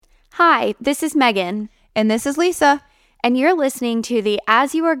Hi, this is Megan. And this is Lisa. And you're listening to the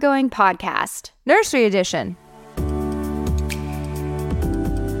As You Are Going podcast. Nursery edition.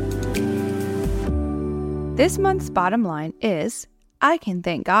 This month's bottom line is, I can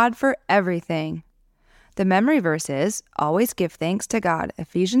thank God for everything. The memory verse is, always give thanks to God,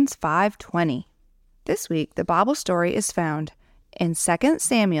 Ephesians 5:20. This week, the Bible story is found in 2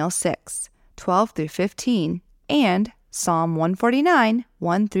 Samuel 6:12 through 15, and Psalm 149,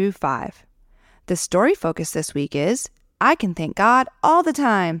 1 through 5. The story focus this week is, I can thank God all the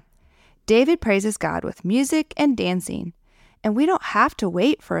time. David praises God with music and dancing. And we don't have to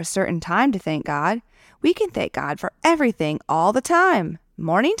wait for a certain time to thank God. We can thank God for everything all the time.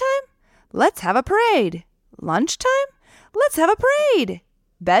 Morning time? Let's have a parade. Lunchtime? Let's have a parade.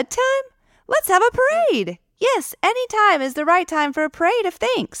 Bedtime? Let's have a parade. Yes, any time is the right time for a parade of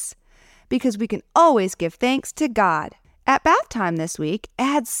thanks. Because we can always give thanks to God. At bath time this week,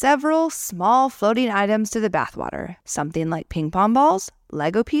 add several small floating items to the bathwater. Something like ping pong balls,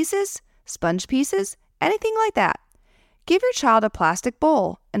 Lego pieces, sponge pieces, anything like that. Give your child a plastic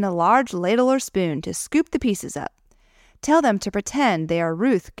bowl and a large ladle or spoon to scoop the pieces up. Tell them to pretend they are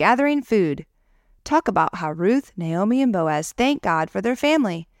Ruth gathering food. Talk about how Ruth, Naomi, and Boaz thank God for their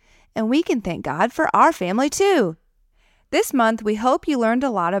family. And we can thank God for our family too. This month, we hope you learned a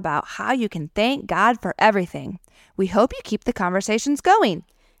lot about how you can thank God for everything. We hope you keep the conversations going.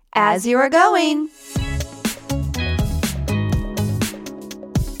 As you are going.